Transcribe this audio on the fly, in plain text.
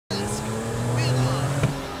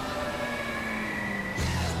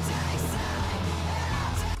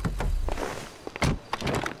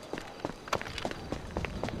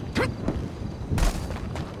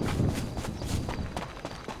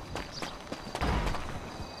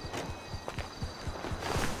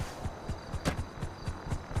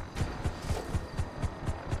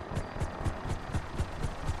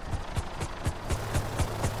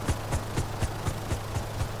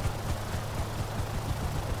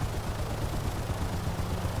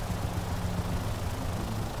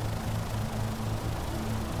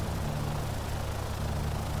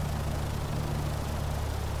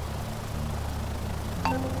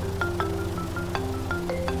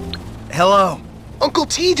hello. Uncle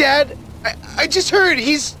T, Dad. I just heard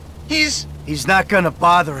he's... He's not gonna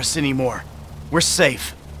bother us anymore. We're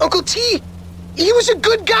safe. Uncle T, he was a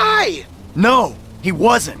good guy. No, he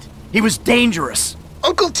wasn't. He was dangerous.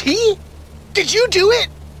 Uncle T? Did you do it?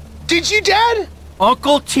 Did you, Dad?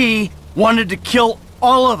 Uncle T wanted to kill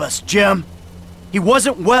all of us, Jim. He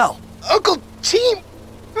wasn't well. Uncle T?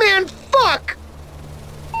 Man, fuck!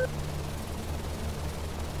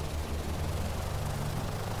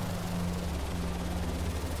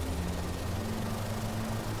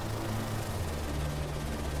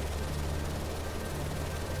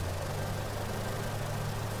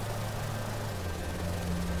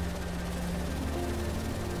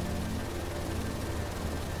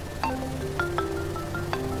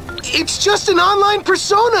 It's just an online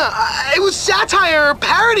persona. It was satire or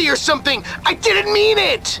parody or something. I didn't mean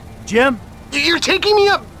it. Jim? You're taking me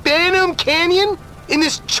up Banham Canyon in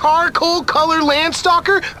this charcoal color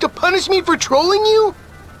landstalker to punish me for trolling you?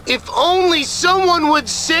 If only someone would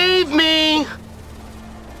save me.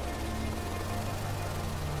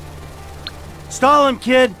 Stall him,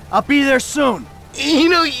 kid. I'll be there soon. You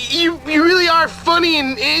know, you really are funny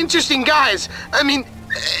and interesting guys. I mean,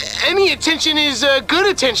 any attention is good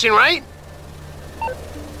attention, right?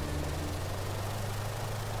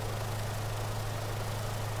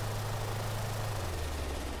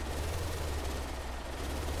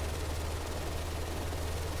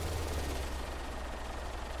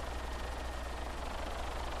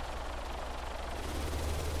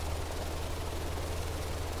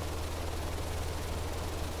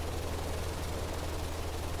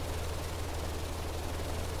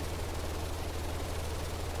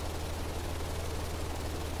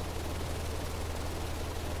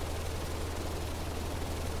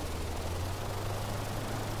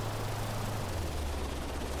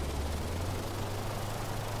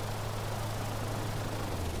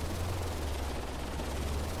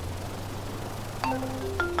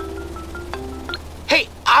 Hey,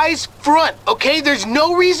 eyes front, okay? There's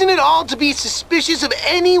no reason at all to be suspicious of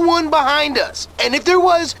anyone behind us. And if there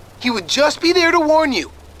was, he would just be there to warn you.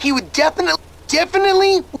 He would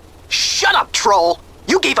definitely... Shut up, troll!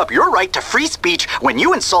 You gave up your right to free speech when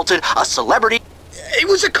you insulted a celebrity. It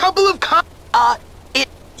was a couple of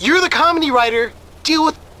You're the comedy writer. Deal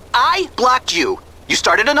with... I blocked you. You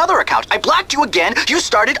started another account. I blocked you again. You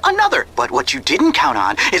started another. But what you didn't count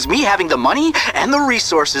on is me having the money and the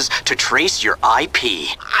resources to trace your IP.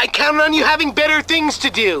 I counted on you having better things to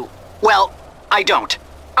do. Well, I don't.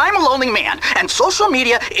 I'm a lonely man, and social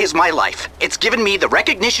media is my life. It's given me the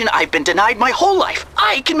recognition I've been denied my whole life.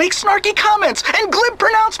 I can make snarky comments and glib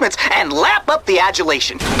pronouncements and lap up the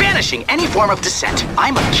adulation, banishing any form of dissent.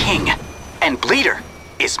 I'm a king, and Bleeder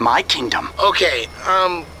is my kingdom. Okay,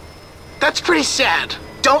 that's pretty sad.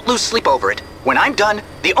 Don't lose sleep over it. When I'm done,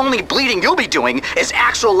 the only bleeding you'll be doing is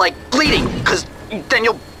actual, like, bleeding, because then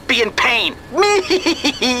you'll be in pain.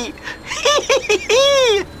 Me.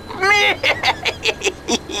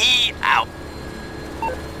 Ow.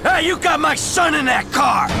 Hey, you got my son in that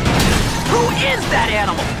car! Who is that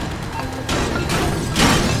animal?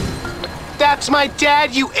 That's my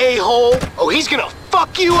dad, you a-hole. Oh, he's gonna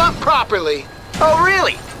fuck you up properly. Oh,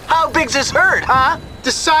 really? How big's his herd, huh?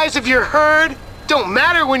 The size of your herd don't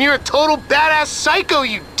matter when you're a total badass psycho,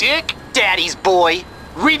 you dick. Daddy's boy.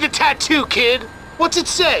 Read the tattoo, kid. What's it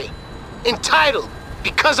say? Entitled,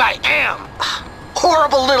 Because I Am.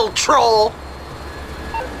 Horrible little troll.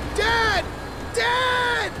 Dad!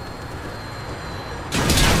 Dad!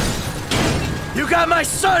 You got my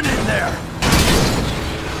son in there!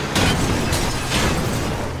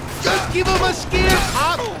 Just give him a scare,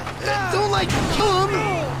 Pop! Don't, like, kill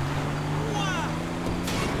him!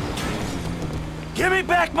 Give me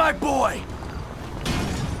back my boy!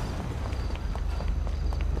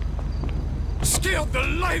 Scared the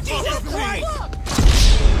life out of me!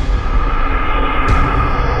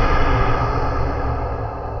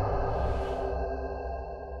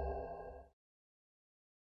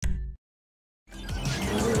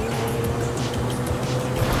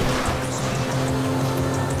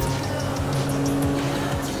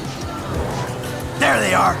 There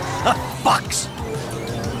they are! Fucks!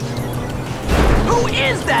 Who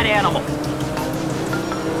is that animal?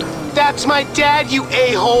 That's my dad, you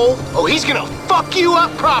a-hole. Oh, he's gonna fuck you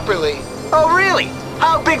up properly. Oh, really?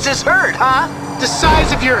 How big's his herd, huh? The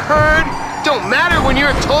size of your herd don't matter when you're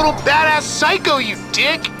a total badass psycho, you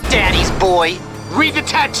dick. Daddy's boy. Read the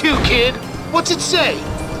tattoo, kid. What's it say?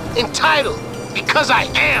 Entitled, Because I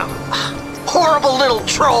Am. Horrible little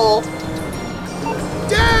troll.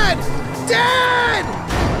 Dad! Dad!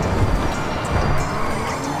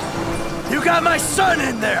 You got my son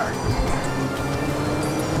in there!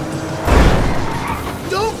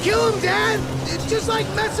 Kill him, Dad! Just like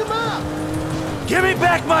mess him up! Give me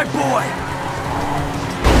back my boy!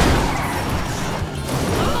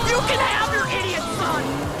 You can have your idiot son!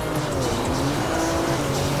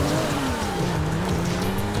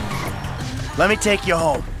 Let me take you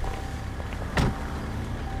home.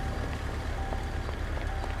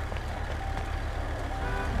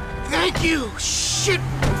 Thank you! Shit!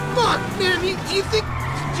 Fuck, man! Do you think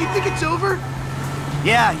it's over?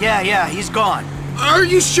 Yeah, he's gone. Are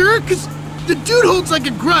you sure? Cause the dude holds like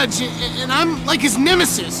a grudge, and I'm like his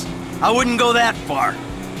nemesis. I wouldn't go that far.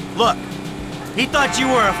 Look, he thought you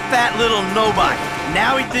were a fat little nobody.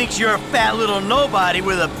 Now he thinks you're a fat little nobody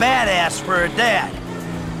with a badass for a dad.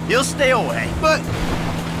 He'll stay away. But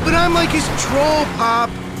I'm like his troll, Pop.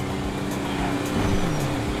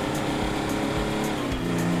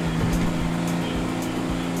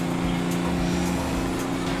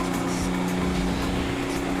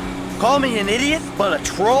 Call me an idiot, but a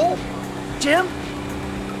troll? Jim?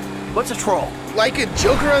 What's a troll? Like a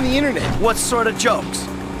joker on the internet. What sort of jokes?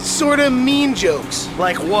 Sorta mean jokes.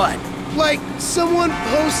 Like what? Like someone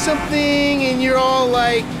posts something and you're all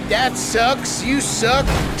like, that sucks, you suck,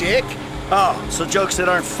 dick. Oh, so jokes that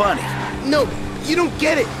aren't funny. No, you don't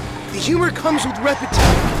get it. The humor comes with repetition.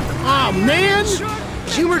 Oh, man!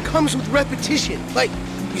 Humor comes with repetition. Like,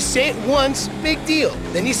 you say it once, big deal.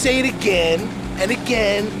 Then you say it again, and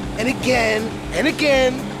again, and again, and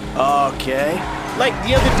again. Okay. Like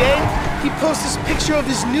the other day, he posts this picture of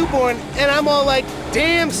his newborn, and I'm all like,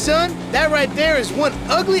 damn, son, that right there is one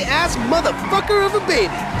ugly-ass motherfucker of a baby.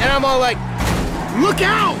 And I'm all like, look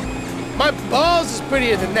out! My balls is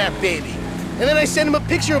prettier than that baby. And then I send him a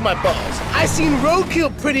picture of my balls. I seen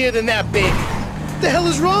roadkill prettier than that baby. What the hell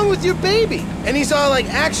is wrong with your baby? And he's all like,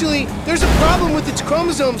 actually, there's a problem with its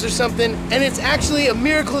chromosomes or something, and it's actually a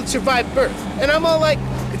miracle it survived birth. And I'm all like,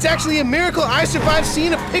 it's actually a miracle I survived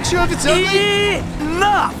seeing a picture of its ugly.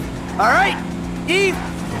 Enough! Alright?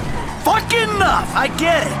 Fucking enough! I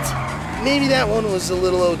get it! Maybe that one was a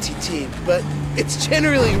little OTT, but it's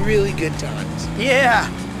generally really good times. Yeah,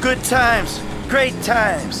 good times. Great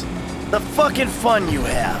times. The fucking fun you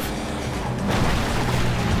have.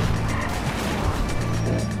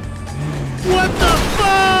 What the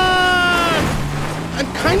fuck? I'm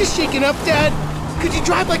kinda shaken up, Dad. Could you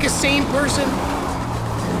drive like a sane person?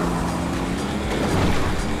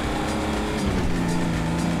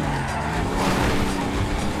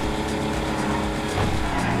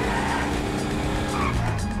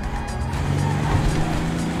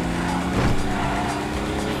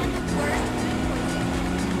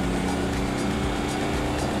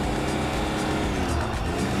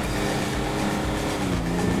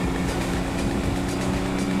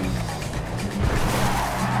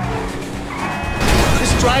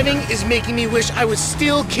 Driving is making me wish I was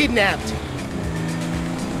still kidnapped.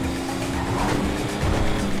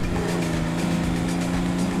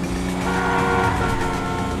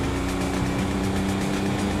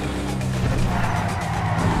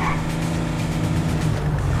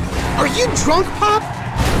 Are you drunk, Pop?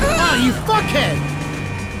 Oh, you fuckhead!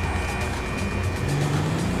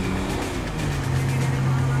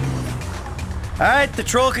 All right, the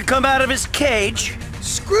troll can come out of his cage.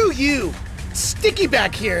 Screw you! It's sticky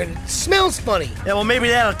back here and it smells funny. Yeah, well, maybe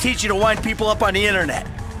that'll teach you to wind people up on the internet.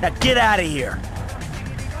 Now get out of here.